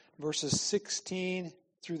verses 16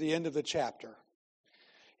 through the end of the chapter.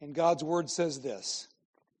 And God's word says this: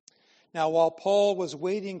 Now while Paul was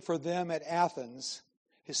waiting for them at Athens,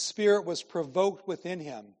 his spirit was provoked within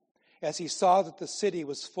him, as he saw that the city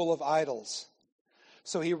was full of idols.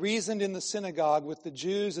 So he reasoned in the synagogue with the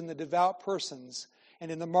Jews and the devout persons, and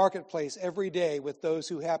in the marketplace every day with those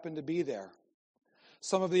who happened to be there.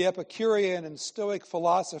 Some of the Epicurean and Stoic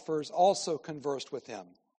philosophers also conversed with him.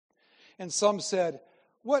 And some said,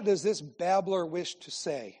 "What does this babbler wish to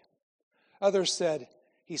say?" Others said,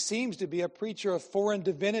 "He seems to be a preacher of foreign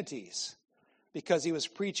divinities," because he was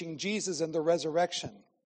preaching Jesus and the resurrection.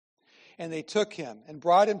 And they took him and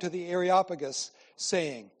brought him to the Areopagus,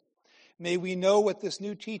 saying, "May we know what this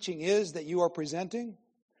new teaching is that you are presenting?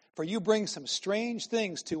 For you bring some strange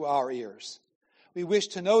things to our ears. We wish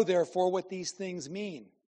to know, therefore, what these things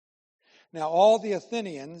mean." Now all the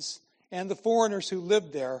Athenians and the foreigners who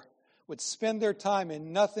lived there would spend their time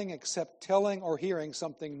in nothing except telling or hearing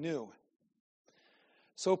something new.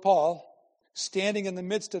 So Paul, standing in the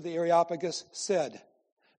midst of the Areopagus, said,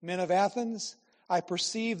 "Men of Athens, I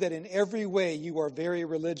perceive that in every way you are very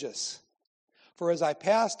religious. For as I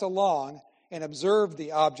passed along and observed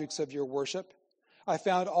the objects of your worship, I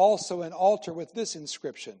found also an altar with this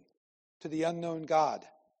inscription, to the unknown God.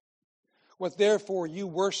 What therefore you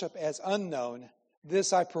worship as unknown,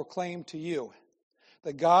 this I proclaim to you.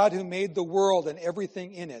 The God who made the world and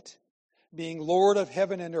everything in it, being Lord of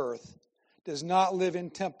heaven and earth, does not live in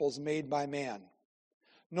temples made by man,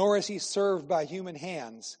 nor is he served by human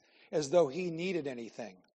hands as though he needed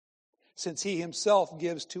anything, since he himself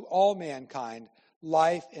gives to all mankind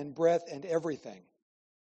life and breath and everything.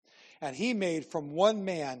 And he made from one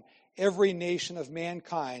man every nation of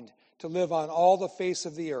mankind to live on all the face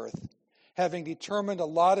of the earth, having determined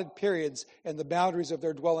allotted periods and the boundaries of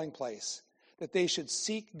their dwelling place, that they should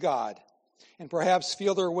seek God and perhaps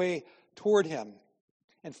feel their way toward him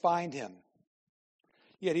and find him.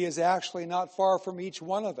 Yet he is actually not far from each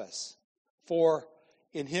one of us, for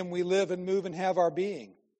in him we live and move and have our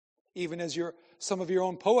being, even as some of your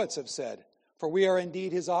own poets have said, for we are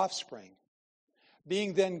indeed his offspring.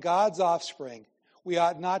 Being then God's offspring, we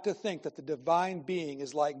ought not to think that the divine being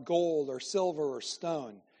is like gold or silver or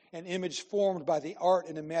stone, an image formed by the art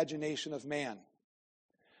and imagination of man.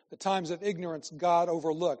 The times of ignorance God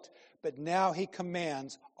overlooked, but now he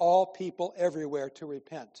commands all people everywhere to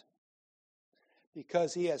repent,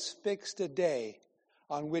 because he has fixed a day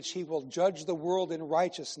on which he will judge the world in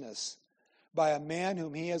righteousness by a man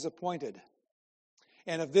whom he has appointed.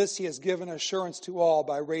 And of this he has given assurance to all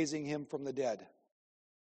by raising him from the dead.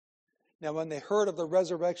 Now when they heard of the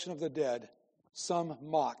resurrection of the dead, some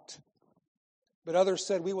mocked. But others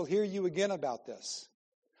said, "We will hear you again about this."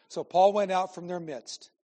 So Paul went out from their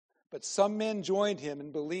midst. But some men joined him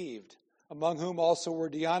and believed, among whom also were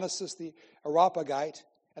Dionysius the Areopagite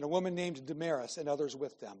and a woman named Damaris and others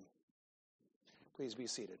with them. Please be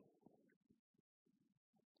seated.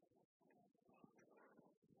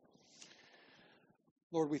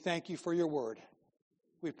 Lord, we thank you for your word.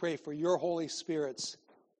 We pray for your Holy Spirit's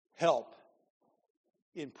help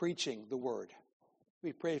in preaching the word.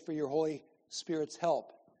 We pray for your Holy Spirit's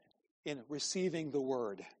help in receiving the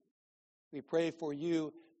word. We pray for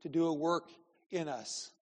you to do a work in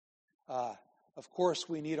us. Of course,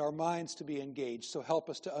 we need our minds to be engaged, so help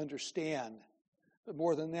us to understand. But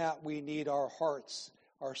more than that, we need our hearts,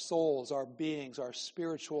 our souls, our beings, our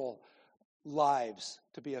spiritual lives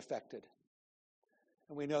to be affected.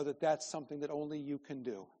 And we know that that's something that only you can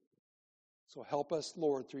do. So help us,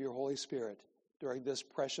 Lord, through your Holy Spirit during this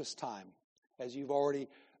precious time, as you've already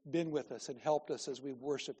been with us and helped us as we've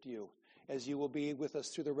worshiped you, as you will be with us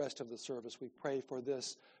through the rest of the service. We pray for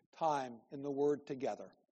this time in the Word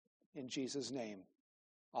together. In Jesus' name,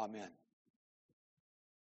 amen.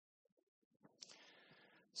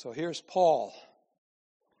 So here's Paul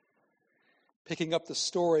picking up the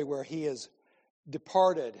story where he has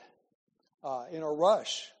departed in a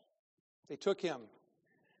rush. They took him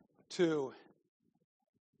to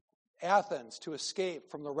Athens to escape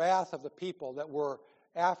from the wrath of the people that were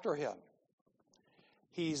after him.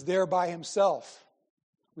 He's there by himself.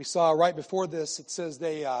 We saw right before this, it says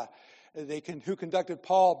who conducted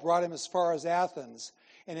Paul brought him as far as Athens,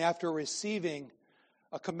 and after receiving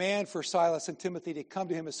a command for Silas and Timothy to come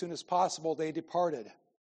to him as soon as possible, they departed.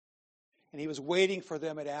 And he was waiting for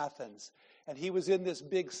them at Athens. And he was in this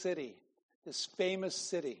big city, this famous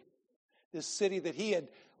city, this city that he had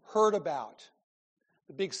heard about.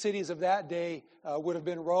 The big cities of that day would have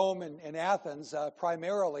been Rome and Athens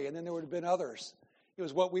primarily, and then there would have been others. It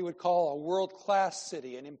was what we would call a world-class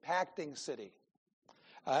city, an impacting city.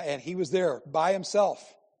 And he was there by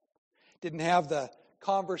himself. Didn't have the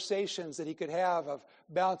conversations that he could have of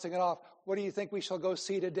bouncing it off. What do you think we shall go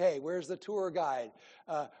see today? Where's the tour guide?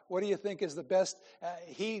 What do you think is the best?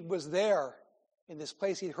 He was there in this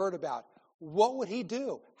place he'd heard about. What would he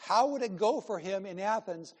do? How would it go for him in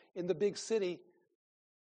Athens, in the big city,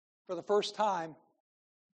 for the first time,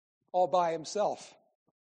 all by himself?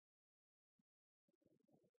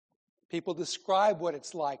 People describe what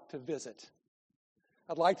it's like to visit.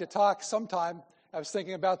 I'd like to talk sometime. I was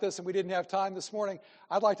thinking about this and we didn't have time this morning.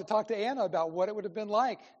 I'd like to talk to Anna about what it would have been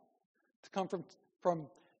like to come from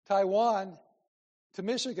Taiwan to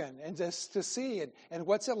Michigan and just to see. And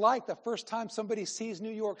what's it like the first time somebody sees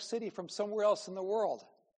New York City from somewhere else in the world?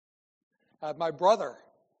 My brother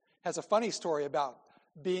has a funny story about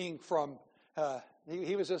being from,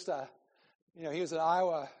 he was just he was an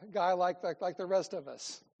Iowa guy like the rest of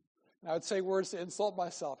us. And I would say words to insult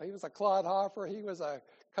myself. He was a clodhopper. He was a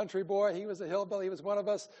country boy. He was a hillbilly. He was one of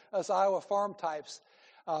us Iowa farm types.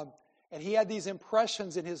 And he had these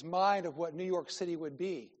impressions in his mind of what New York City would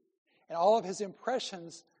be. And all of his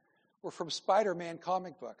impressions were from Spider-Man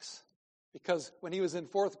comic books. Because when he was in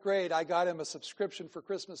 4th grade, I got him a subscription for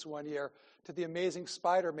Christmas one year to The Amazing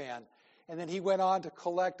Spider-Man. And then he went on to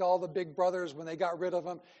collect all the Big Brothers when they got rid of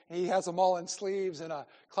them. And he has them all in sleeves in a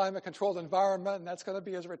climate-controlled environment, and that's going to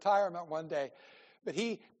be his retirement one day. But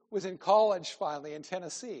he was in college finally in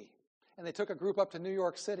Tennessee, and they took a group up to New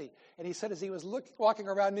York City. And he said as he was walking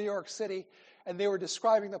around New York City, and they were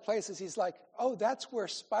describing the places, he's like, oh, that's where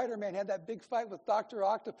Spider-Man had that big fight with Dr.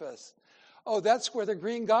 Octopus. Oh, that's where the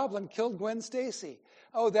Green Goblin killed Gwen Stacy.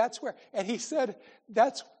 Oh, that's where. And he said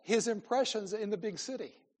that's his impressions in the big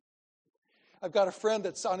city. I've got a friend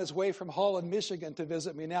that's on his way from Holland, Michigan to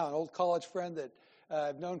visit me now, an old college friend that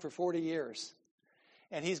I've known for 40 years.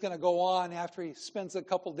 And he's going to go on after he spends a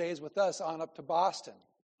couple days with us on up to Boston.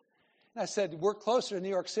 And I said, we're closer to New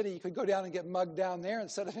York City. You could go down and get mugged down there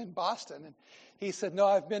instead of in Boston. And he said, no,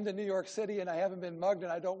 I've been to New York City and I haven't been mugged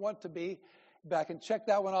and I don't want to be. Back and check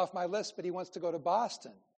that one off my list, but he wants to go to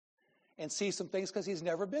Boston and see some things because he's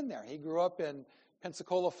never been there. He grew up in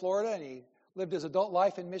Pensacola, Florida, and he lived his adult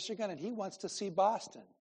life in Michigan, and he wants to see Boston.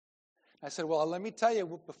 I said, well, let me tell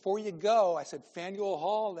you, before you go, I said, Faneuil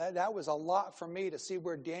Hall, that was a lot for me to see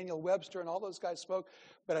where Daniel Webster and all those guys spoke.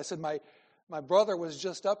 But I said, my brother was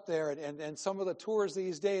just up there, and some of the tours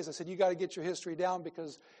these days, I said, you got to get your history down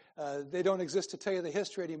because they don't exist to tell you the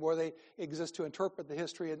history anymore. They exist to interpret the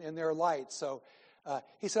history in their light. So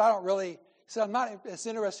he said, I'm not as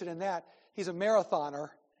interested in that. He's a marathoner,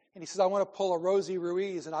 and he says, I want to pull a Rosie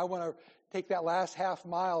Ruiz, and I want to take that last half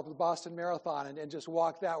mile of the Boston Marathon and just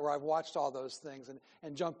walk that where I've watched all those things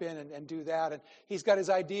and jump in and do that. And he's got his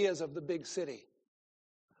ideas of the big city.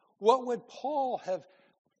 What would Paul have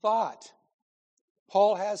thought?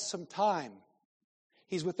 Paul has some time.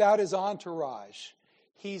 He's without his entourage.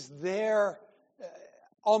 He's there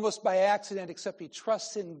almost by accident, except he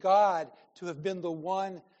trusts in God to have been the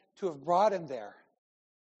one to have brought him there.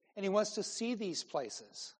 And he wants to see these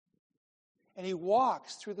places. And he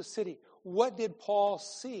walks through the city. What did Paul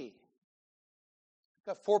see?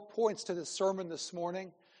 Got 4 points to this sermon this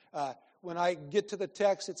morning. When I get to the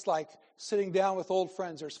text, it's like sitting down with old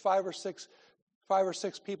friends. There's five or six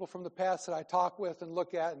people from the past that I talk with and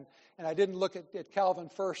look at. And I didn't look at Calvin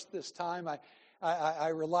first this time. I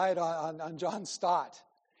relied on John Stott.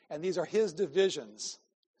 And these are his divisions.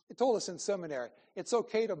 He told us in seminary, it's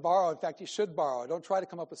okay to borrow. In fact, you should borrow. Don't try to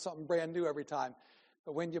come up with something brand new every time.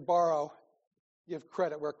 But when you borrow, give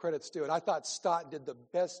credit where credit's due. And I thought Stott did the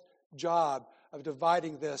best job of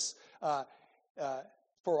dividing this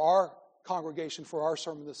for our congregation, for our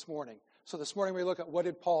sermon this morning. So this morning we look at what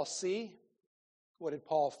did Paul see, what did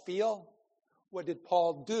Paul feel, what did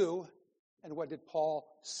Paul do, and what did Paul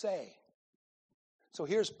say. So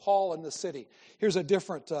here's Paul in the city. Here's a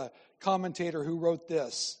different commentator who wrote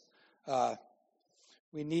this.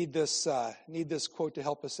 We need this quote to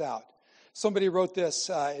help us out. Somebody wrote this.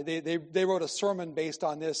 They wrote a sermon based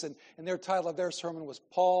on this, and their title of their sermon was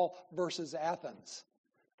Paul versus Athens.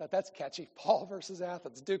 I thought that's catchy. Paul versus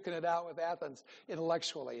Athens, duking it out with Athens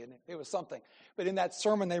intellectually, and it was something. But in that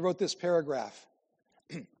sermon, they wrote this paragraph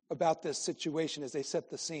about this situation as they set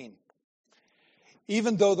the scene.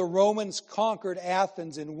 Even though the Romans conquered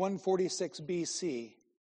Athens in 146 BC,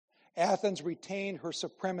 Athens retained her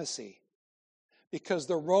supremacy because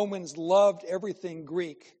the Romans loved everything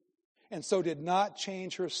Greek and so did not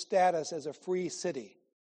change her status as a free city.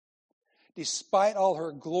 Despite all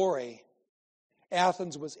her glory,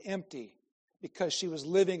 Athens was empty because she was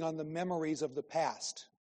living on the memories of the past.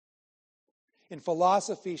 In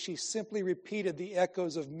philosophy, she simply repeated the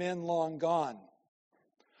echoes of men long gone.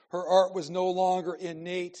 Her art was no longer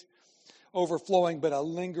innate overflowing but a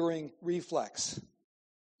lingering reflex.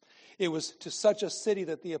 It was to such a city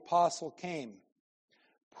that the apostle came.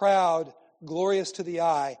 Proud, glorious to the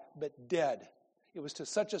eye, but dead. It was to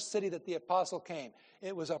such a city that the apostle came.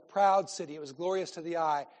 It was a proud city. It was glorious to the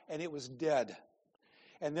eye, and it was dead.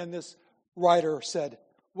 And then this writer said,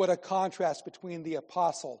 what a contrast between the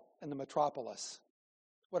apostle and the metropolis.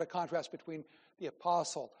 What a contrast between the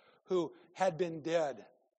apostle who had been dead,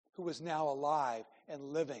 who was now alive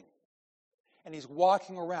and living. And he's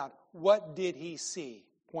walking around. What did he see?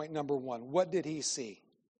 Point number one. What did he see?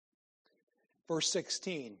 Verse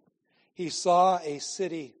 16. He saw a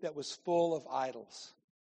city that was full of idols.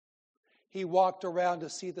 He walked around to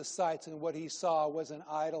see the sights, and what he saw was an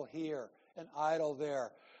idol here, an idol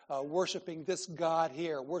there, worshiping this God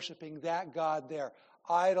here, worshiping that God there.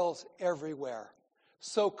 Idols everywhere.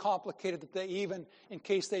 So complicated that they even, in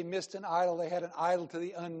case they missed an idol, they had an idol to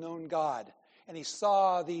the unknown God. And he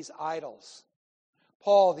saw these idols.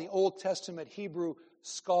 Paul, the Old Testament Hebrew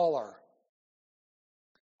scholar,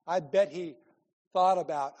 I bet he thought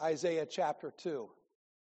about Isaiah chapter 2,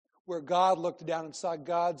 where God looked down and saw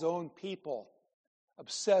God's own people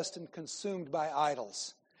obsessed and consumed by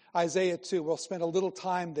idols. Isaiah 2, we'll spend a little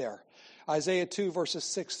time there. Isaiah 2, verses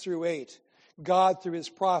 6 through 8. God, through his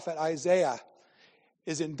prophet Isaiah,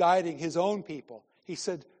 is indicting his own people. He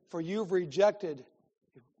said, for you've rejected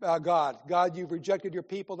God, you've rejected your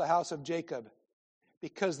people, the house of Jacob,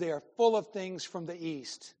 because they are full of things from the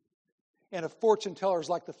east and of fortune tellers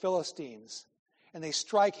like the Philistines. And they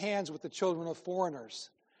strike hands with the children of foreigners.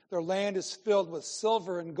 Their land is filled with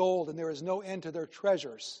silver and gold, and there is no end to their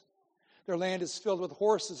treasures. Their land is filled with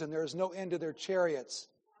horses, and there is no end to their chariots.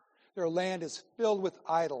 Their land is filled with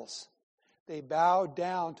idols. They bow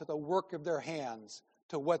down to the work of their hands,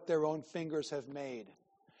 to what their own fingers have made.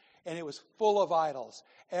 And it was full of idols,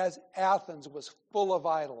 as Athens was full of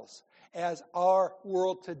idols, as our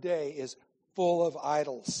world today is full of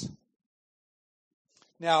idols.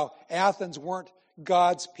 Now, Athens weren't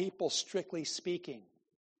God's people, strictly speaking,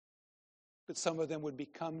 but some of them would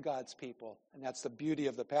become God's people, and that's the beauty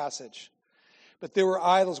of the passage. But there were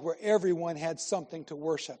idols where everyone had something to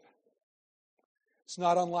worship. It's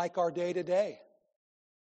not unlike our day today.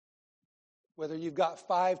 Whether you've got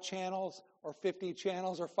 5 channels or 50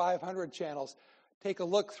 channels or 500 channels, take a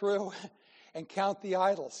look through and count the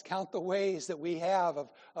idols. Count the ways that we have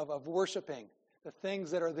of worshiping, the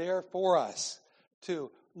things that are there for us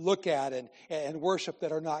to look at and worship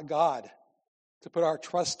that are not God, to put our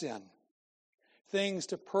trust in. Things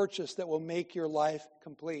to purchase that will make your life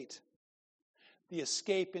complete. The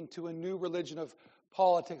escape into a new religion of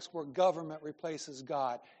politics where government replaces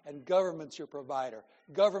God and government's your provider.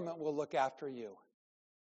 Government will look after you.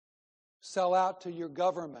 Sell out to your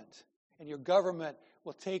government, and your government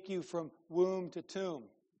will take you from womb to tomb.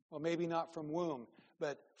 Well, maybe not from womb,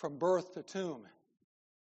 but from birth to tomb.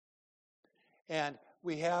 And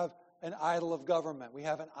we have an idol of government. We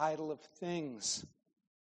have an idol of things.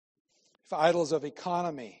 Idols of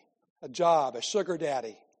economy, a job, a sugar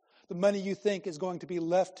daddy. The money you think is going to be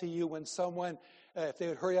left to you when someone, if they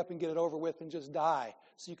would hurry up and get it over with and just die,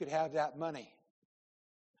 so you could have that money.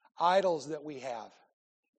 Idols that we have.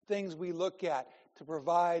 Things we look at to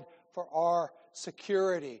provide for our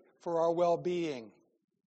security, for our well-being.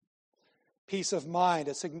 Peace of mind,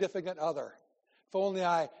 a significant other. If only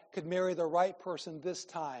I could marry the right person this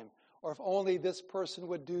time, or if only this person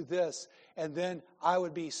would do this, and then I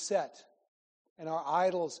would be set. And our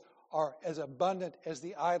idols are as abundant as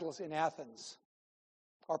the idols in Athens.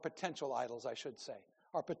 Our potential idols, I should say.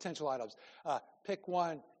 Our potential idols. Pick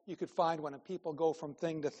one, you could find one, and people go from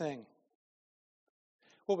thing to thing.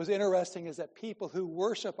 What was interesting is that people who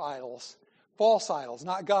worship idols, false idols,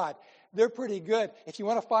 not God, they're pretty good. If you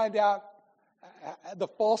want to find out the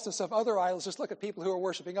falseness of other idols, just look at people who are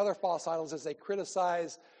worshiping other false idols as they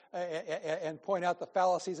criticize and point out the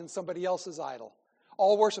fallacies in somebody else's idol.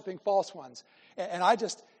 All worshiping false ones. And I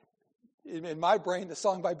just, in my brain, the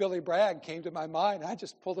song by Billy Bragg came to my mind. I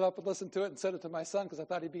just pulled it up and listened to it and sent it to my son because I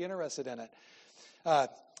thought he'd be interested in it.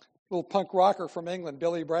 Little punk rocker from England,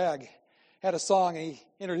 Billy Bragg, had a song, and he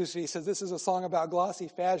introduced it. He says, this is a song about glossy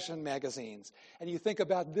fashion magazines. And you think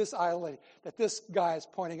about this idol that this guy is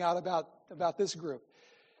pointing out about this group.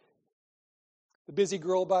 The busy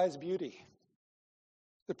girl buys beauty.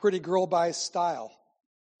 The pretty girl buys style.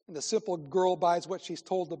 And the simple girl buys what she's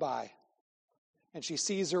told to buy. And she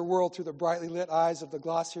sees her world through the brightly lit eyes of the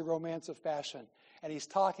glossy romance of fashion. And he's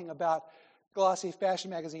talking about glossy fashion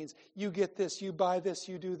magazines. You get this, you buy this,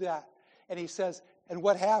 you do that. And he says, and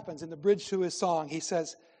what happens in the bridge to his song? He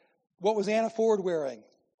says, what was Anna Ford wearing?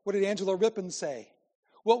 What did Angela Rippon say?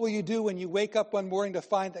 What will you do when you wake up one morning to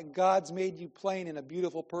find that God's made you plain in a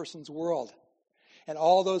beautiful person's world, and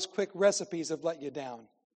all those quick recipes have let you down,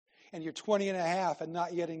 and you're 20 and a half and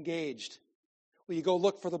not yet engaged? Will you go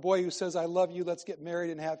look for the boy who says, I love you, let's get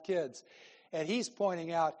married and have kids? And he's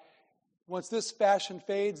pointing out, once this fashion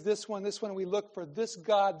fades, this one, we look for this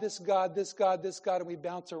God, this God, this God, this God, and we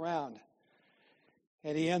bounce around.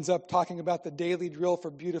 And he ends up talking about the daily drill for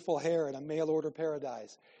beautiful hair in a mail-order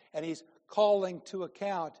paradise. And he's calling to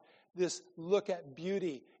account this look at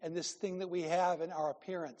beauty and this thing that we have in our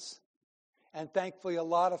appearance. And thankfully, a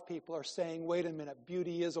lot of people are saying, wait a minute,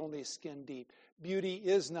 beauty is only skin deep. Beauty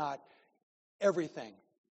is not everything.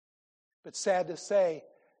 But sad to say,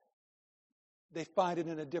 they find it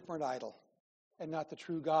in a different idol and not the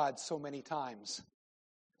true God so many times.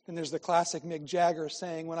 Then there's the classic Mick Jagger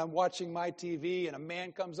saying, when I'm watching my TV and a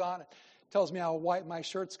man comes on and tells me how white my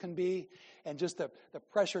shirts can be, and just the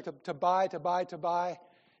pressure to buy.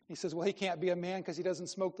 He says, well, he can't be a man because he doesn't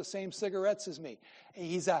smoke the same cigarettes as me. And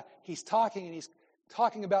he's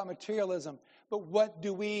talking about materialism. But what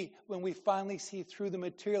do we, when we finally see through the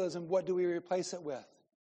materialism, what do we replace it with?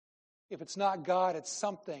 If it's not God, it's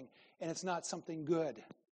something, and it's not something good.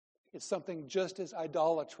 It's something just as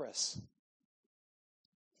idolatrous.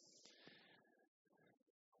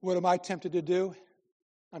 What am I tempted to do?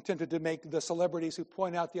 I'm tempted to make the celebrities who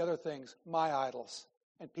point out the other things my idols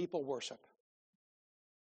and people worship.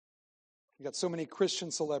 You've got so many Christian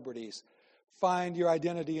celebrities. Find your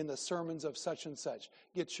identity in the sermons of such and such.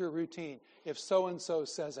 Get your routine. If so-and-so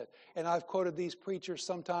says it. And I've quoted these preachers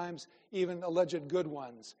sometimes, even alleged good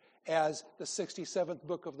ones, as the 67th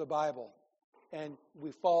book of the Bible. And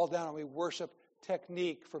we fall down and we worship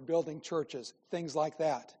technique for building churches, things like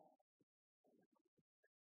that.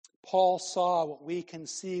 Paul saw what we can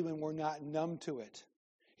see when we're not numb to it.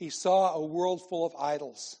 He saw a world full of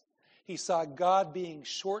idols. He saw God being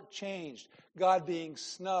shortchanged, God being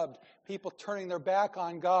snubbed, people turning their back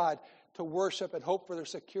on God to worship and hope for their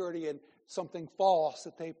security in something false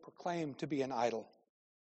that they proclaim to be an idol.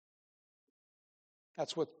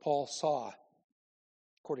 That's what Paul saw,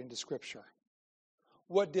 according to Scripture.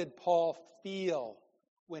 What did Paul feel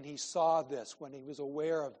when he saw this, when he was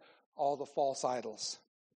aware of all the false idols?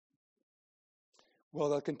 Well,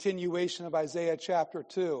 the continuation of Isaiah chapter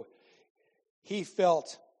 2, he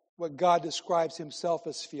felt what God describes himself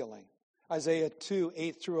as feeling. Isaiah 2,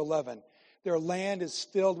 8 through 11. Their land is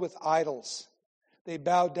filled with idols. They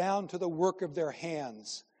bow down to the work of their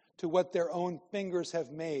hands, to what their own fingers have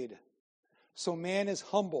made. So man is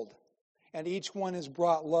humbled, and each one is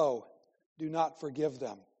brought low. Do not forgive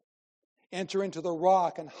them. Enter into the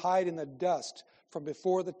rock and hide in the dust from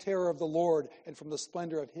before the terror of the Lord and from the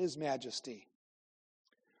splendor of his majesty.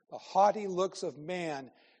 The haughty looks of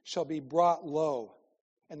man shall be brought low,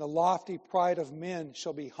 and the lofty pride of men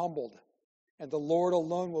shall be humbled, and the Lord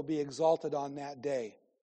alone will be exalted on that day.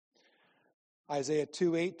 Isaiah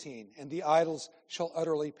 2:18, and the idols shall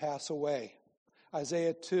utterly pass away.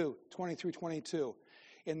 Isaiah 2:20 through 22.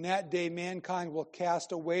 In that day mankind will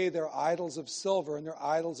cast away their idols of silver and their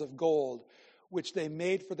idols of gold, which they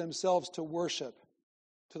made for themselves to worship,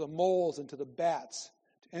 to the moles and to the bats,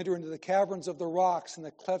 to enter into the caverns of the rocks and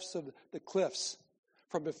the clefts of the cliffs,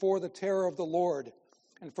 from before the terror of the Lord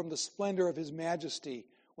and from the splendor of his majesty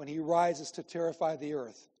when he rises to terrify the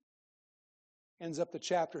earth. Ends up the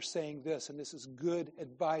chapter saying this, and this is good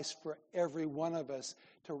advice for every one of us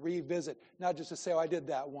to revisit, not just to say, oh, I did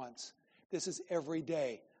that once. This is every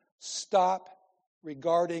day. Stop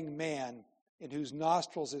regarding man in whose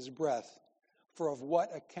nostrils is breath, for of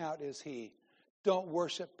what account is he? Don't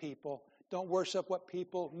worship people. Don't worship what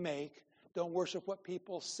people make. Don't worship what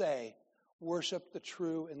people say. Worship the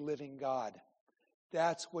true and living God.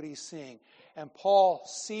 That's what he's seeing. And Paul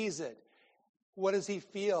sees it. What does he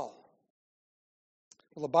feel?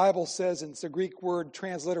 Well, the Bible says, and it's a Greek word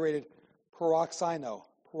transliterated paroxino,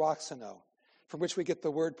 from which we get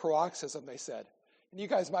the word paroxysm, they said. And you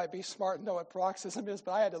guys might be smart and know what paroxysm is,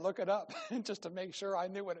 but I had to look it up just to make sure I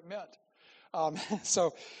knew what it meant.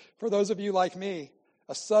 So for those of you like me,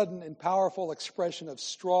 a sudden and powerful expression of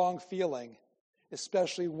strong feeling,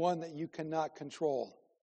 especially one that you cannot control.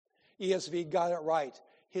 ESV got it right.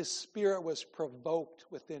 His spirit was provoked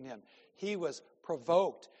within him. He was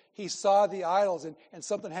provoked. He saw the idols and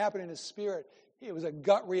something happened in his spirit. It was a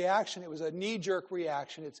gut reaction. It was a knee-jerk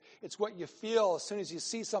reaction. It's what you feel as soon as you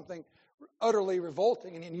see something utterly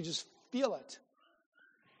revolting and you just feel it.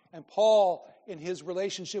 And Paul, in his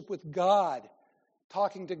relationship with God,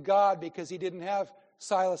 talking to God because he didn't have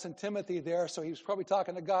Silas and Timothy there, so he was probably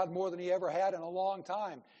talking to God more than he ever had in a long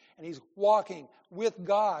time. And he's walking with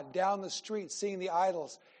God down the street, seeing the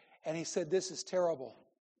idols. And he said, this is terrible.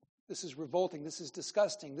 This is revolting. This is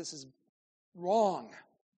disgusting. This is wrong.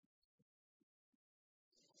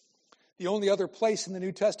 The only other place in the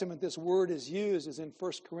New Testament this word is used is in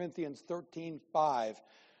 1 Corinthians 13:5,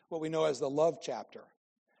 what we know as the love chapter.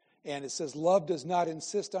 And it says, love does not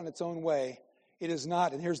insist on its own way. It is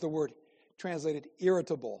not, and here's the word translated,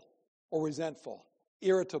 irritable or resentful.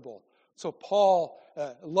 Irritable. So Paul,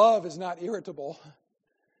 love is not irritable.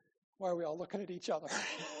 Why are we all looking at each other?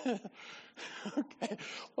 Okay,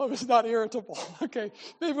 love is not irritable. Okay,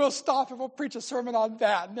 maybe we'll stop and we'll preach a sermon on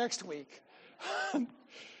that next week.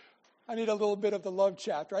 I need a little bit of the love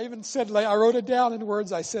chapter. I even said, I wrote it down in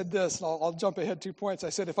words. I said this, and I'll jump ahead 2 points. I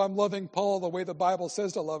said, if I'm loving Paul the way the Bible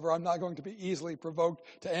says to love her, I'm not going to be easily provoked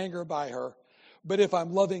to anger by her. But if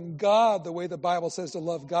I'm loving God the way the Bible says to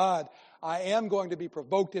love God, I am going to be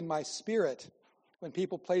provoked in my spirit when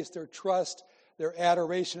people place their trust, their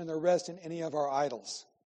adoration, and their rest in any of our idols.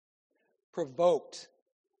 Provoked,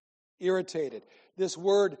 irritated. This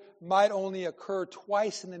word might only occur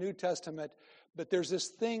twice in the New Testament, but there's this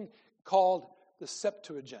thing called the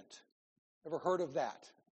Septuagint. Ever heard of that?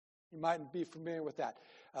 You might be familiar with that.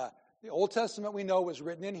 The Old Testament we know was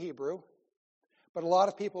written in Hebrew, but a lot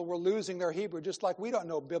of people were losing their Hebrew, just like we don't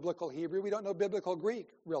know biblical Hebrew. We don't know biblical Greek,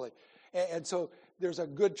 really. And so there's a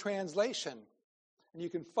good translation. And you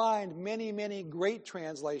can find many, many great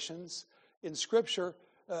translations in Scripture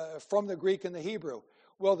from the Greek and the Hebrew.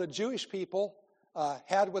 Well, the Jewish people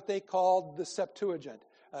had what they called the Septuagint.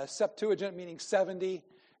 Septuagint meaning 70.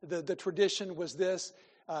 The tradition was this.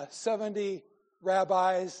 70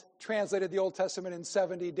 rabbis translated the Old Testament in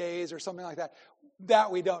 70 days or something like that.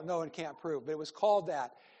 That we don't know and can't prove, but it was called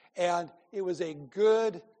that. And it was a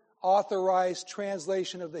good, authorized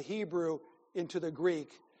translation of the Hebrew into the Greek.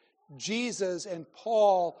 Jesus and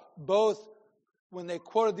Paul both, when they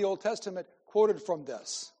quoted the Old Testament, quoted from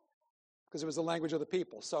this because it was the language of the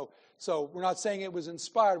people. So we're not saying it was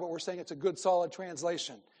inspired, but we're saying it's a good, solid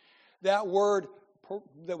translation. That word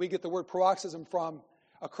that we get the word paroxysm from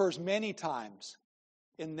occurs many times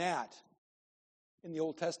in the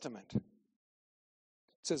Old Testament. It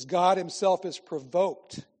says God himself is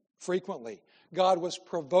provoked frequently. God was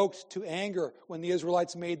provoked to anger when the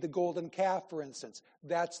Israelites made the golden calf, for instance.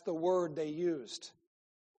 That's the word they used.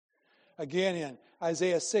 Again, in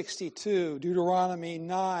Isaiah 62, Deuteronomy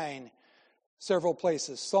 9, several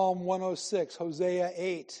places, Psalm 106, Hosea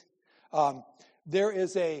 8. There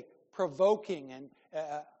is a provoking and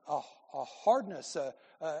a hardness, a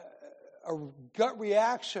gut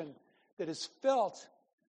reaction that is felt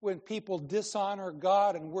when people dishonor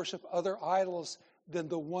God and worship other idols than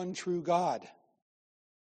the one true God.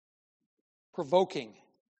 Provoking.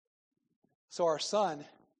 So our son,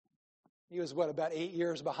 he was about 8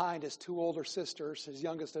 years behind his two older sisters, his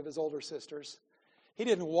youngest of his older sisters. He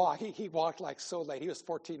didn't walk. He walked like so late. He was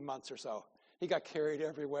 14 months or so. He got carried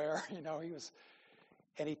everywhere.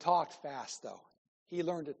 And he talked fast, though. He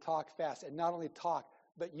learned to talk fast, and not only talk,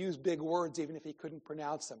 but use big words even if he couldn't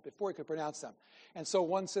pronounce them, before he could pronounce them. And so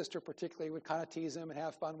one sister particularly would kind of tease him and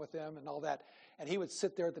have fun with him and all that. And he would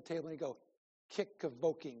sit there at the table and he'd go,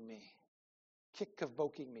 "Kick-provoking me.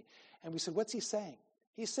 Kick-provoking me." And we said, "What's he saying?"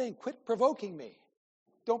 He's saying, "Quit provoking me.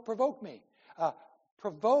 Don't provoke me."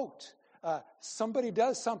 Provoked. Somebody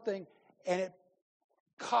does something and it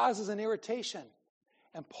causes an irritation.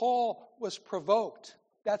 And Paul was provoked.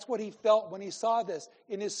 That's what he felt when he saw this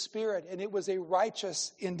in his spirit, and it was a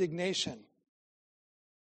righteous indignation.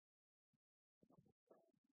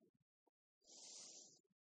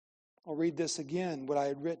 I'll read this again, what I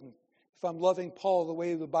had written. If I'm loving Paul the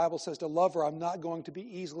way the Bible says to love her, I'm not going to be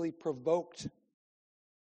easily provoked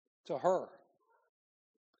to her.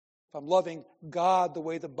 If I'm loving God the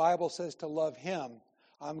way the Bible says to love him,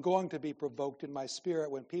 I'm going to be provoked in my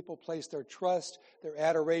spirit when people place their trust, their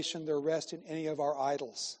adoration, their rest in any of our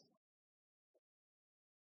idols.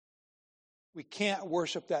 We can't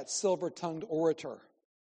worship that silver-tongued orator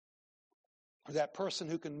or that person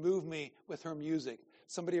who can move me with her music.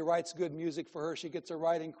 Somebody writes good music for her, she gets a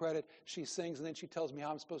writing credit, she sings, and then she tells me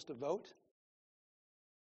how I'm supposed to vote.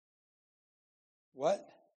 What?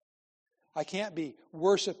 I can't be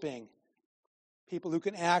worshiping people who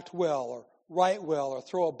can act well or write well or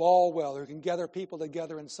throw a ball well or can gather people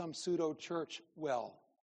together in some pseudo-church well.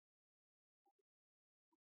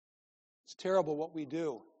 It's terrible what we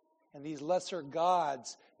do. And these lesser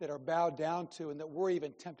gods that are bowed down to and that we're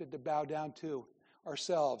even tempted to bow down to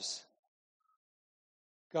ourselves.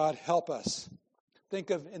 God help us. Think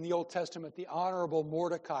of, in the Old Testament, the honorable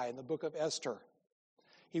Mordecai in the book of Esther.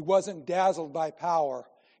 He wasn't dazzled by power,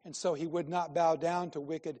 and so he would not bow down to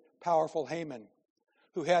wicked, powerful Haman,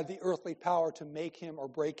 who had the earthly power to make him or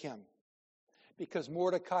break him. because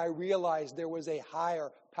Mordecai realized there was a higher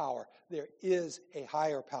power. There is a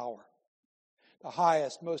higher power. The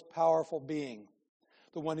highest, most powerful being,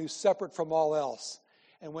 the one who's separate from all else.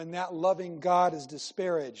 And when that loving God is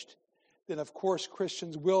disparaged, then of course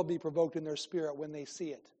Christians will be provoked in their spirit when they see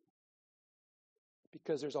it.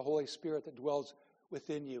 Because there's a Holy Spirit that dwells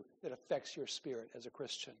within you that affects your spirit as a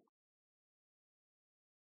Christian.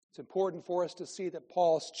 It's important for us to see that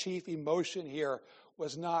Paul's chief emotion here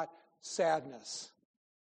was not sadness.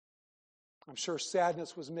 I'm sure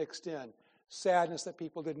sadness was mixed in. Sadness that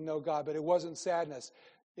people didn't know God, but it wasn't sadness.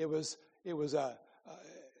 It was a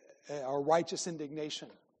righteous indignation.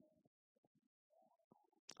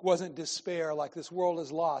 It wasn't despair like this world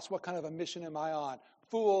is lost. What kind of a mission am I on?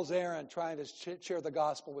 Fool's errand trying to share the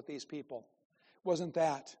gospel with these people. It wasn't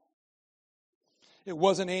that. It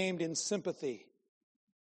wasn't aimed in sympathy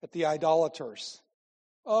at the idolaters.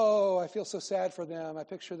 Oh, I feel so sad for them. I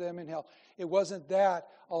picture them in hell. It wasn't that,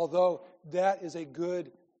 although that is a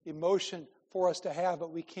good emotion for us to have,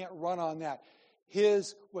 but we can't run on that.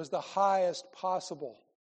 His was the highest possible.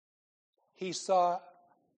 He saw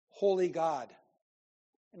holy God,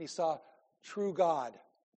 and he saw true God,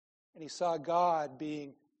 and he saw God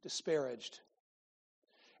being disparaged.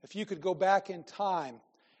 If you could go back in time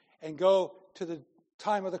and go to the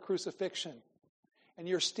time of the crucifixion, and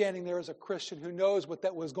you're standing there as a Christian who knows what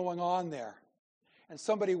that was going on there, and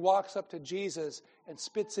somebody walks up to Jesus and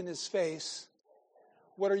spits in his face,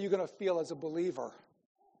 what are you going to feel as a believer?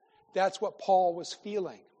 That's what Paul was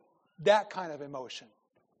feeling, that kind of emotion.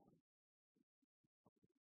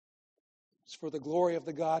 It's for the glory of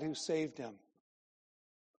the God who saved him.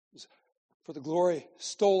 It's for the glory,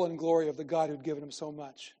 stolen glory of the God who'd given him so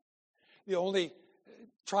much. The only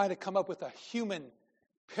trying to come up with a human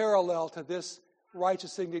parallel to this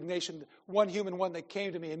righteous indignation, one human one that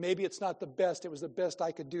came to me, and maybe it's not the best, it was the best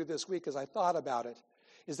I could do this week as I thought about it,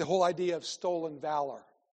 is the whole idea of stolen valor.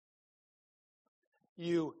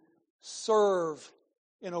 You serve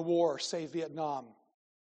in a war, say Vietnam,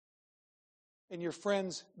 and your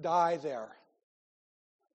friends die there.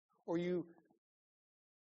 Or you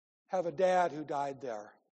have a dad who died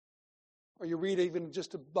there. Or you read, even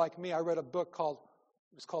just like me, I read a book called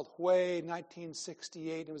Hue,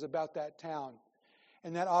 1968. It was about that town.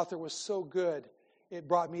 And that author was so good, it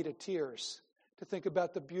brought me to tears to think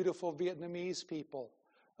about the beautiful Vietnamese people,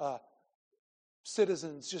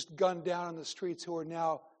 citizens just gunned down in the streets who are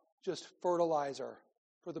now just fertilizer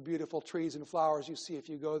for the beautiful trees and flowers you see if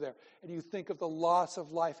you go there. And you think of the loss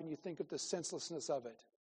of life and you think of the senselessness of it.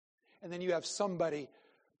 And then you have somebody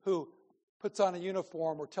who puts on a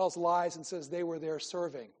uniform or tells lies and says they were there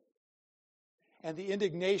serving. And the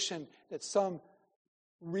indignation that some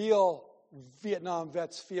real Vietnam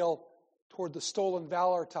vets feel toward the stolen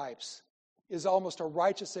valor types is almost a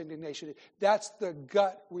righteous indignation. That's the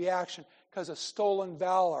gut reaction, because of stolen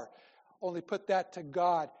valor. Only put that to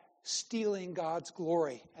God, stealing God's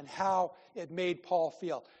glory, and how it made Paul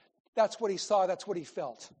feel. That's what he saw, that's what he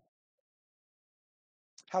felt.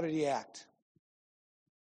 How did he act?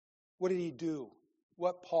 What did he do?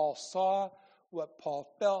 What Paul saw, what Paul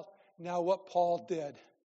felt, now what Paul did.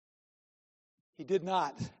 He did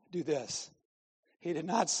not do this. He did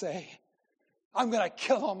not say, I'm going to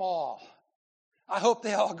kill them all. I hope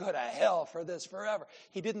they all go to hell for this forever.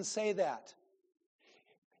 He didn't say that.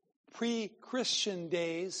 Pre-Christian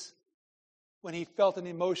days, when he felt an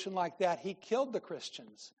emotion like that, he killed the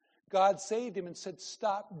Christians. God saved him and said,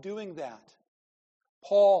 stop doing that.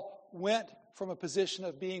 Paul went from a position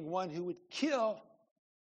of being one who would kill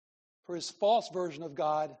for his false version of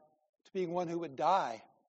God to being one who would die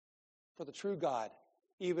for the true God,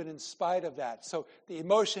 even in spite of that. So the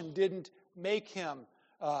emotion didn't make him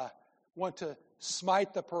want to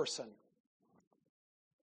smite the person.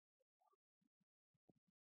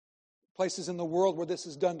 Places in the world where this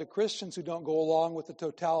is done to Christians who don't go along with the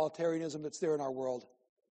totalitarianism that's there in our world.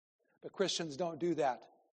 But Christians don't do that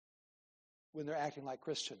when they're acting like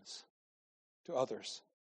Christians to others.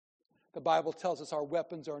 The Bible tells us our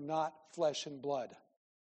weapons are not flesh and blood.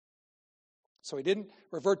 So he didn't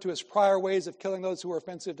revert to his prior ways of killing those who were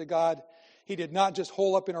offensive to God. He did not just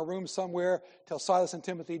hole up in a room somewhere till Silas and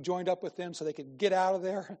Timothy joined up with them so they could get out of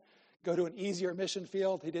there, go to an easier mission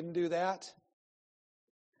field. He didn't do that.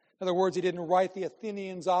 In other words, he didn't write the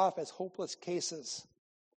Athenians off as hopeless cases.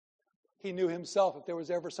 He knew himself if there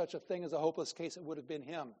was ever such a thing as a hopeless case, it would have been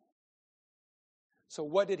him. So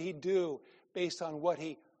what did he do based on what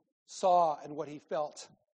he saw and what he felt?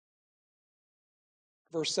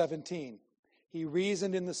 Verse 17, he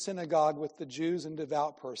reasoned in the synagogue with the Jews and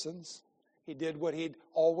devout persons. He did what he'd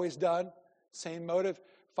always done, same motive.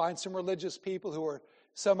 Find some religious people who are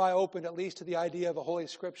semi-open at least to the idea of a Holy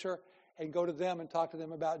Scripture, and go to them and talk to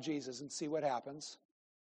them about Jesus and see what happens.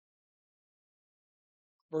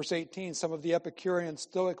 Verse 18, some of the Epicurean and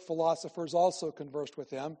Stoic philosophers also conversed with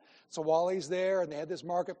him. So while he's there, and they had this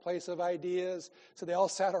marketplace of ideas, so they all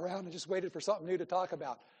sat around and just waited for something new to talk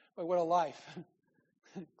about. But what a life.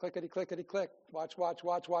 Clickety, clickety, click. Watch, watch,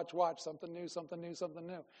 watch, watch, watch. Something new, something new, something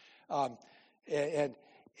new.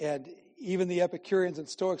 And even the Epicureans and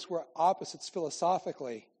Stoics were opposites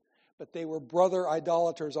philosophically, but they were brother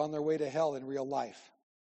idolaters on their way to hell in real life.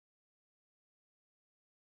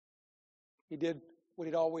 He did what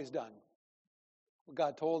he'd always done, what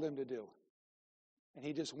God told him to do. And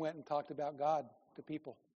he just went and talked about God to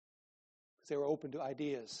people because they were open to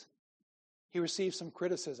ideas. He received some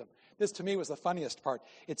criticism. This, to me, was the funniest part.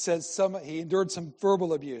 It says he endured some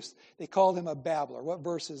verbal abuse. They called him a babbler. What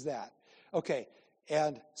verse is that? Okay,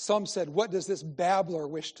 and some said, what does this babbler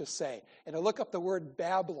wish to say? And to look up the word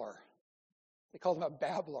babbler, they called him a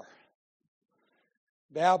babbler.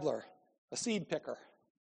 Babbler, a seed picker,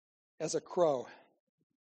 as a crow.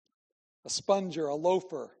 A sponger, a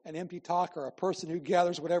loafer, an empty talker, a person who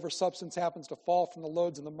gathers whatever substance happens to fall from the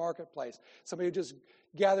loads in the marketplace. Somebody who just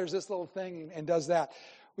gathers this little thing and does that.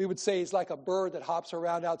 We would say he's like a bird that hops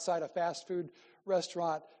around outside a fast food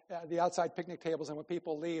restaurant, the outside picnic tables, and when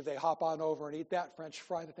people leave, they hop on over and eat that French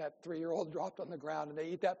fry that 3-year-old dropped on the ground, and they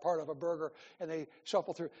eat that part of a burger, and they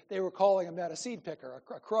shuffle through. They were calling him that, a seed picker,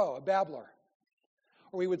 a crow, a babbler.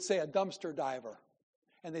 Or we would say a dumpster diver.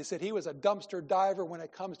 And they said he was a dumpster diver when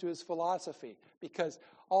it comes to his philosophy, because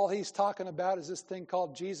all he's talking about is this thing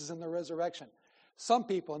called Jesus and the resurrection. Some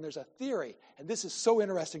people, and there's a theory, and this is so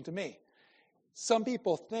interesting to me, some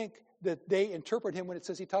people think that they interpret him when it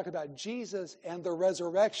says he talked about Jesus and the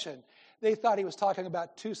resurrection. They thought he was talking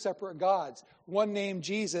about two separate gods, one named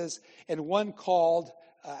Jesus and one called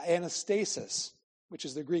Anastasis, which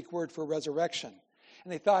is the Greek word for resurrection.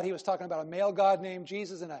 And they thought he was talking about a male god named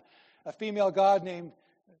Jesus and a female god named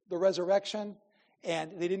the resurrection,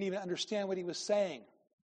 and they didn't even understand what he was saying.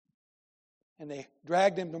 And they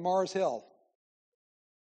dragged him to Mars Hill,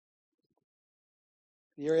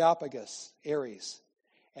 the Areopagus, Ares.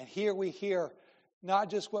 And here we hear not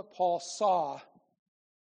just what Paul saw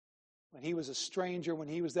when he was a stranger, when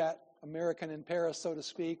he was that American in Paris, so to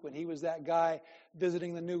speak, when he was that guy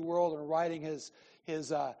visiting the New World and writing his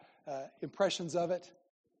impressions of it.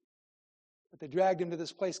 But they dragged him to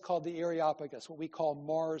this place called the Areopagus, what we call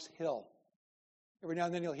Mars Hill. Every now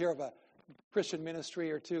and then you'll hear of a Christian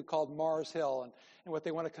ministry or two called Mars Hill, and what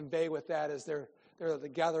they want to convey with that is they're the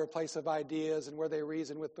gather place of ideas and where they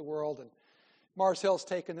reason with the world. And Mars Hill's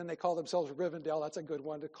taken, then they call themselves Rivendell. That's a good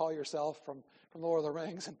one to call yourself from Lord of the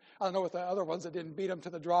Rings. And I don't know what the other ones that didn't beat them to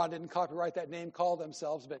the draw and didn't copyright that name call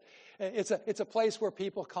themselves, but it's a place where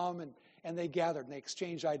people come and they gathered and they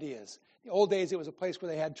exchanged ideas. In the old days, it was a place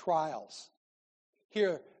where they had trials.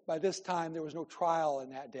 Here, by this time, there was no trial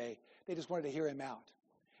in that day. They just wanted to hear him out.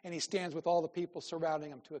 And he stands with all the people surrounding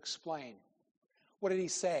him to explain. What did he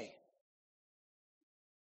say?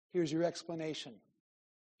 Here's your explanation.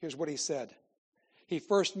 Here's what he said. He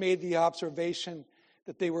first made the observation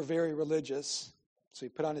that they were very religious. So he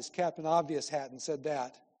put on his Captain Obvious hat and said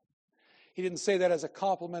that. He didn't say that as a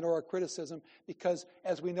compliment or a criticism because,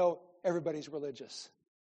 as we know, everybody's religious.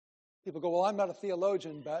 People go, well, I'm not a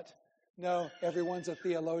theologian, but... No, everyone's a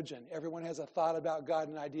theologian. Everyone has a thought about God,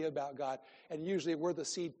 an idea about God. And usually we're the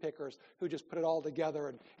seed pickers who just put it all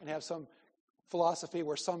together and have some philosophy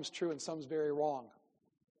where some's true and some's very wrong.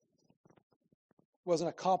 It wasn't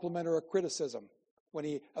a compliment or a criticism when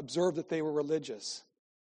he observed that they were religious.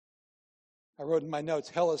 I wrote in my notes,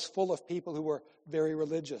 hell is full of people who are very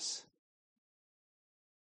religious.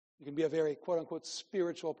 You can be a very, quote-unquote,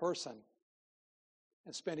 spiritual person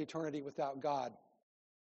and spend eternity without God.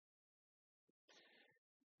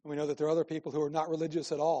 We know that there are other people who are not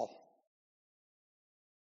religious at all.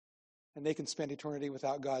 And they can spend eternity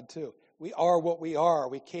without God too. We are what we are.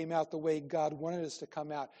 We came out the way God wanted us to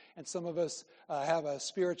come out. And some of us have a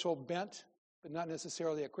spiritual bent, but not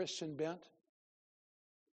necessarily a Christian bent.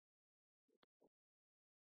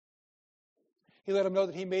 He let them know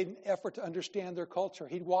that he made an effort to understand their culture.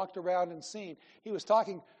 He'd walked around and seen. He was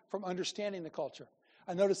talking from understanding the culture.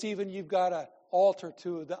 I notice even you've got an altar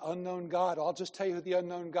to the unknown God. I'll just tell you who the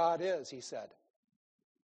unknown God is, he said.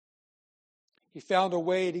 He found a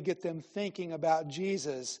way to get them thinking about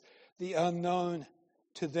Jesus, the unknown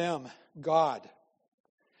to them, God.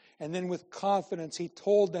 And then with confidence, he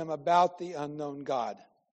told them about the unknown God.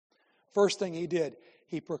 First thing he did,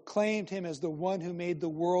 he proclaimed him as the one who made the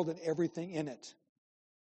world and everything in it.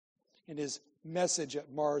 In his message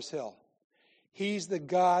at Mars Hill. He's the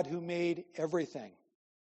God who made everything.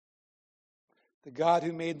 The God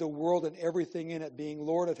who made the world and everything in it, being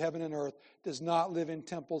Lord of heaven and earth, does not live in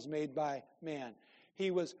temples made by man. He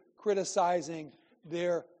was criticizing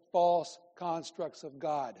their false constructs of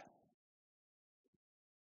God.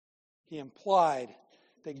 He implied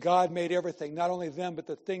that God made everything, not only them, but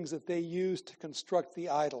the things that they used to construct the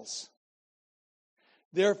idols.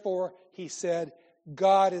 Therefore, he said,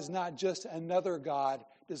 God is not just another God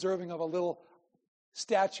deserving of a little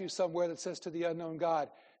statue somewhere that says to the unknown God.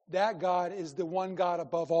 That God is the one God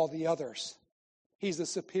above all the others. He's the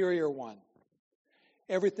superior one.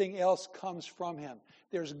 Everything else comes from him.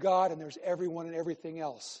 There's God and there's everyone and everything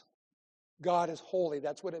else. God is holy.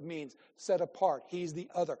 That's what it means. Set apart. He's the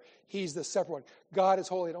other. He's the separate one. God is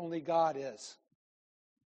holy and only God is.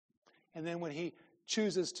 And then when he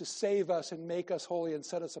chooses to save us and make us holy and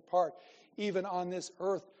set us apart, even on this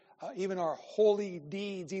earth, even our holy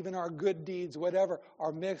deeds, even our good deeds, whatever,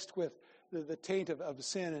 are mixed with the taint of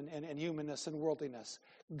sin and humanness and worldliness.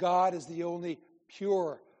 God is the only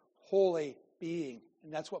pure, holy being.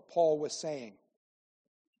 And that's what Paul was saying.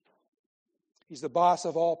 He's the boss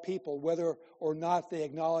of all people, whether or not they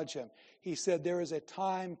acknowledge him. He said there is a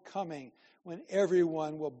time coming when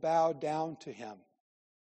everyone will bow down to him.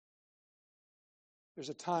 There's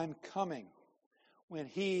a time coming when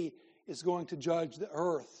he is going to judge the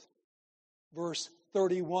earth. Verse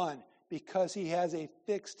 31, because he has a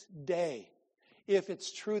fixed day. If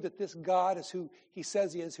it's true that this God is who he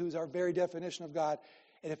says he is, who's our very definition of God,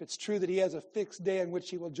 and if it's true that he has a fixed day in which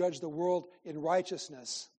he will judge the world in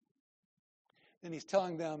righteousness, then he's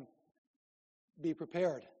telling them, be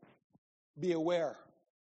prepared, be aware.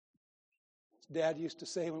 His dad used to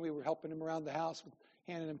say when we were helping him around the house,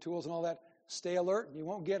 handing him tools and all that, stay alert and you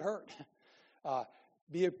won't get hurt.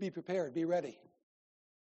 Be prepared, be ready.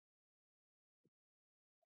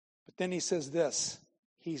 But then he says this,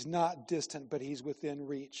 he's not distant, but he's within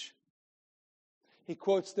reach. He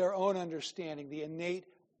quotes their own understanding, the innate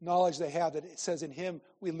knowledge they have that it says in him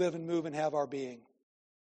we live and move and have our being.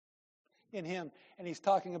 In him. And he's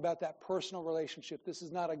talking about that personal relationship. This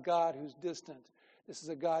is not a God who's distant. This is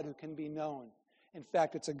a God who can be known. In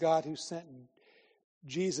fact, it's a God who sent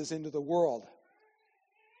Jesus into the world.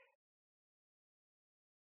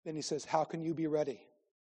 Then he says, how can you be ready?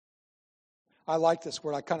 I like this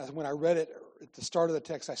word. When I read it at the start of the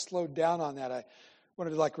text, I slowed down on that. I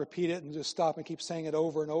wanted to repeat it and just stop and keep saying it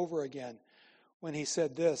over and over again. When he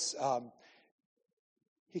said this,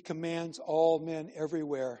 he commands all men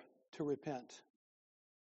everywhere to repent.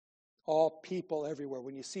 All people everywhere.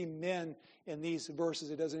 When you see men in these verses,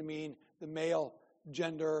 it doesn't mean the male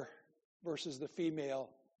gender versus the female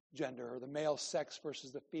gender, or the male sex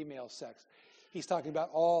versus the female sex. He's talking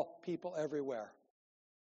about all people everywhere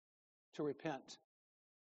to repent.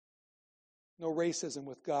 No racism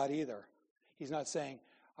with God either. He's not saying,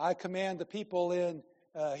 I command the people in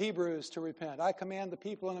Hebrews to repent. I command the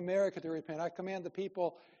people in America to repent. I command the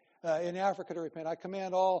people in Africa to repent. I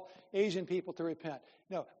command all Asian people to repent.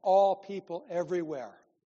 No, all people everywhere.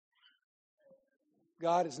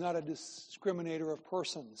 God is not a discriminator of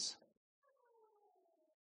persons.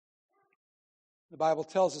 The Bible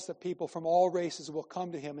tells us that people from all races will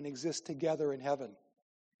come to him and exist together in heaven.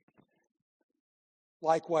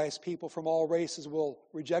 Likewise, people from all races will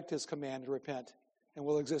reject his command to repent and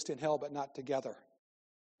will exist in hell, but not together.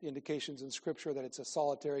 The indications in Scripture that it's a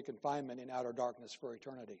solitary confinement in outer darkness for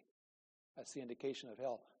eternity. That's the indication of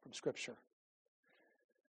hell from Scripture.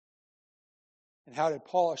 And how did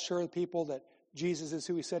Paul assure the people that Jesus is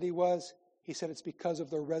who he said he was? He said it's because of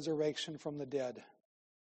the resurrection from the dead.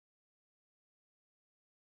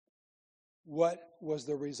 What was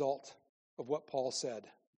the result of what Paul said?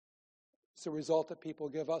 It's the result that people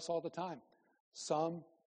give us all the time. Some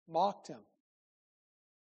mocked him.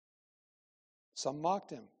 Some mocked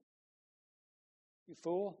him. You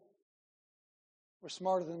fool. We're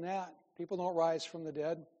smarter than that. People don't rise from the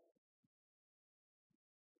dead.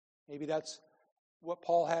 Maybe that's what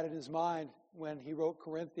Paul had in his mind when he wrote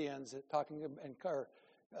Corinthians,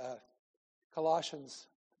 Colossians,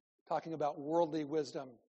 talking about worldly wisdom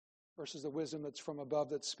versus the wisdom that's from above,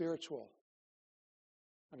 that's spiritual,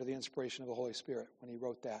 under the inspiration of the Holy Spirit when he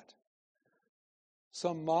wrote that.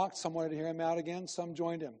 Some mocked, some wanted to hear him out again, some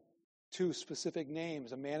joined him. Two specific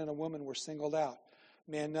names, a man and a woman, were singled out.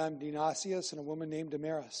 A man named Dionysius and a woman named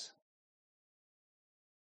Damaris.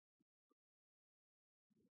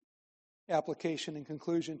 Application and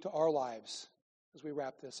conclusion to our lives as we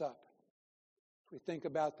wrap this up. As we think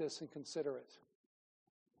about this and consider it.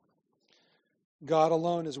 God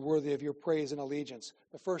alone is worthy of your praise and allegiance.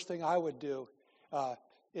 The first thing I would do,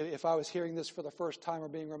 if I was hearing this for the first time or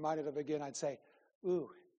being reminded of it again, I'd say, ooh,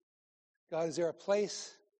 God, is there a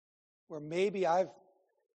place where maybe I've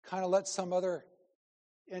kind of let some other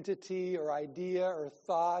entity or idea or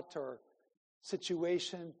thought or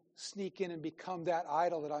situation sneak in and become that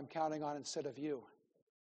idol that I'm counting on instead of you.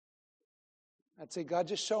 I'd say, God,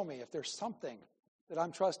 just show me if there's something that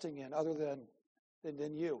I'm trusting in other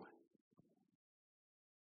than you.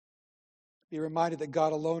 Be reminded that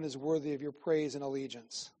God alone is worthy of your praise and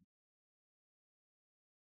allegiance.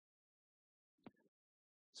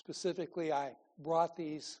 Specifically, I brought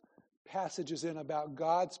these passages in about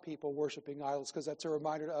God's people worshiping idols because that's a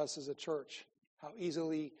reminder to us as a church how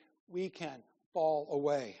easily we can fall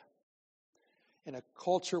away. In a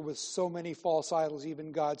culture with so many false idols,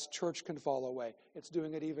 even God's church can fall away. It's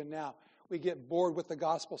doing it even now. We get bored with the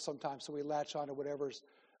gospel sometimes, so we latch on to whatever's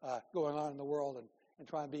going on in the world and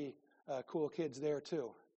try and be cool kids there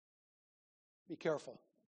too. Be careful.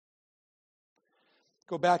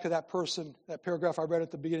 Go back to that paragraph I read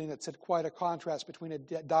at the beginning that said quite a contrast between a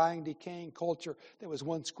dying, decaying culture that was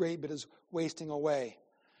once great but is wasting away,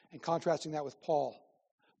 and contrasting that with Paul.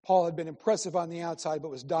 Paul had been impressive on the outside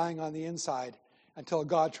but was dying on the inside until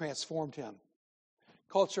God transformed him.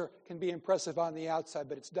 Culture can be impressive on the outside,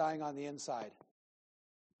 but it's dying on the inside.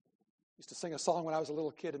 I used to sing a song when I was a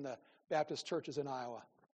little kid in the Baptist churches in Iowa.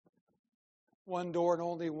 One door and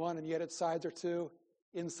only one, and yet its sides are two.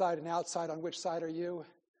 Inside and outside, on which side are you?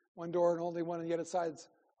 One door and only one, and yet its sides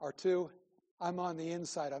are two. I'm on the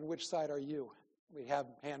inside, on which side are you? We have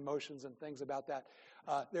hand motions and things about that.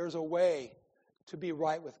 There's a way to be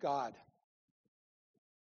right with God.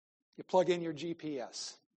 You plug in your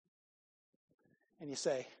GPS, and you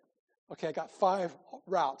say, okay, I got 5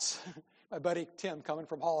 routes. My buddy Tim, coming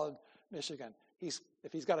from Holland, Michigan,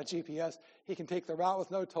 if he's got a GPS, he can take the route with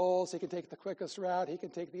no tolls. He can take the quickest route. He can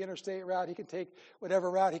take the interstate route. He can take whatever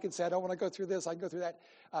route. He can say, I don't want to go through this. I can go through that.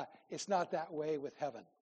 It's not that way with heaven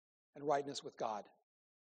and rightness with God.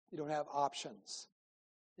 You don't have options.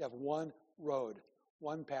 You have one road,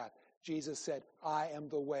 one path. Jesus said, I am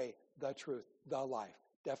the way, the truth, the life.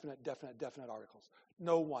 Definite articles.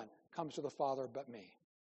 No one comes to the Father but me.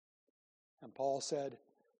 And Paul said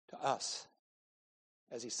to us,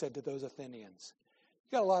 as he said to those Athenians,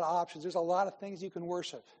 you got a lot of options. There's a lot of things you can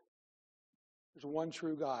worship. There's one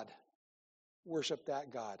true God. Worship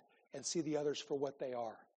that God and see the others for what they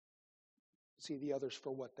are. See the others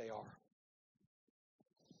for what they are.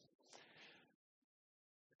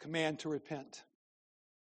 The command to repent.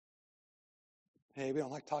 Hey, we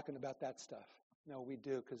don't like talking about that stuff. No, we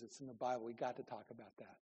do because it's in the Bible. We got to talk about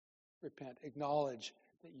that. Repent. Acknowledge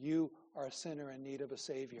that you are a sinner in need of a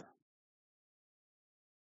Savior.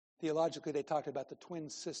 Theologically, they talked about the twin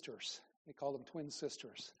sisters. They call them twin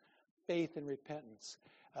sisters. Faith and repentance.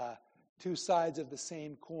 2 sides of the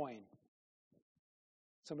same coin.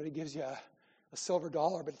 Somebody gives you a silver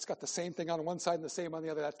dollar, but it's got the same thing on one side and the same on the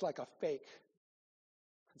other. That's like a fake.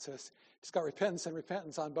 It says it's got repentance and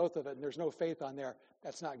repentance on both of it, and there's no faith on there.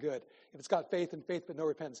 That's not good. If it's got faith and faith but no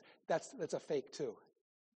repentance, that's a fake too.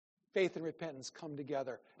 Faith and repentance come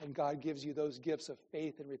together, and God gives you those gifts of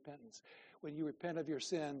faith and repentance. When you repent of your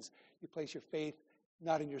sins, you place your faith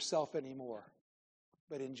not in yourself anymore,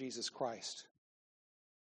 but in Jesus Christ.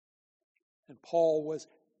 And Paul was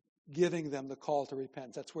giving them the call to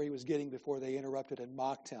repentance. That's where he was getting before they interrupted and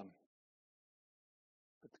mocked him.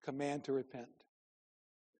 But the command to repent.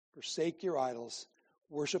 Forsake your idols,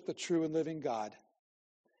 worship the true and living God,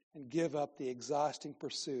 and give up the exhausting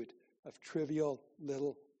pursuit of trivial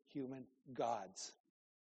little human gods.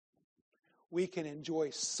 We can enjoy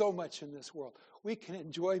so much in this world. We can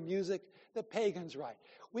enjoy music the pagans write.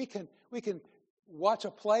 We can watch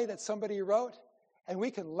a play that somebody wrote, and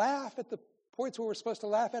we can laugh at the points where we're supposed to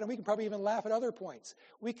laugh at, and we can probably even laugh at other points.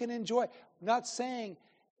 We can enjoy. I'm not saying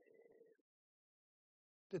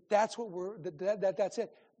that that's what that's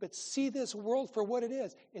it. But see this world for what it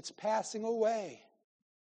is. It's passing away.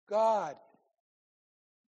 God,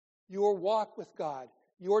 your walk with God,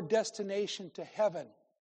 your destination to heaven.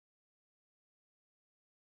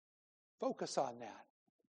 Focus on that.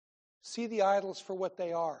 See the idols for what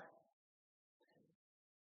they are.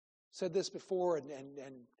 Said this before and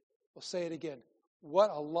we'll say it again. What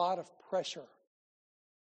a lot of pressure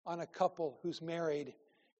on a couple who's married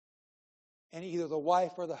and either the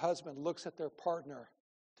wife or the husband looks at their partner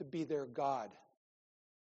to be their God.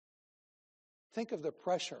 Think of the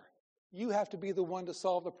pressure. You have to be the one to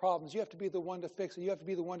solve the problems. You have to be the one to fix it. You have to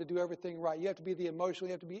be the one to do everything right. You have to be the emotional.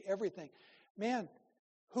 You have to be everything. Man,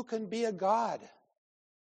 who can be a God?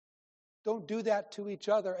 Don't do that to each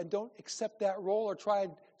other and don't accept that role or try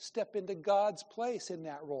and step into God's place in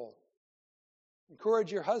that role.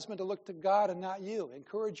 Encourage your husband to look to God and not you.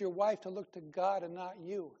 Encourage your wife to look to God and not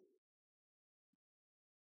you.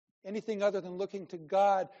 Anything other than looking to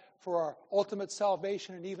God for our ultimate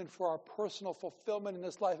salvation and even for our personal fulfillment in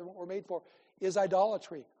this life and what we're made for is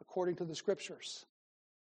idolatry, according to the Scriptures.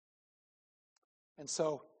 And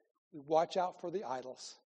so we watch out for the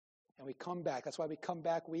idols, and we come back. That's why we come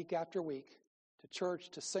back week after week to church,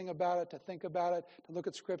 to sing about it, to think about it, to look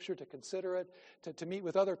at Scripture, to consider it, to meet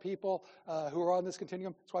with other people who are on this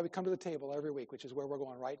continuum. That's why we come to the table every week, which is where we're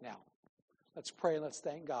going right now. Let's pray and let's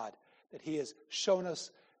thank God that He has shown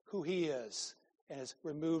us who He is and has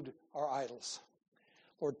removed our idols.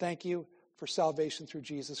 Lord, thank you for salvation through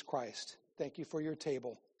Jesus Christ. Thank you for your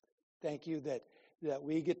table. Thank you that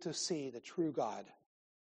we get to see the true God.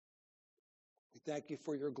 We thank you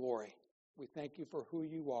for your glory. We thank you for who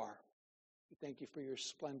you are. We thank you for your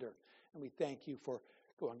splendor. And we thank you for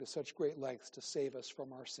going to such great lengths to save us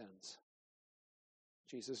from our sins.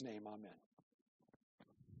 In Jesus' name, amen.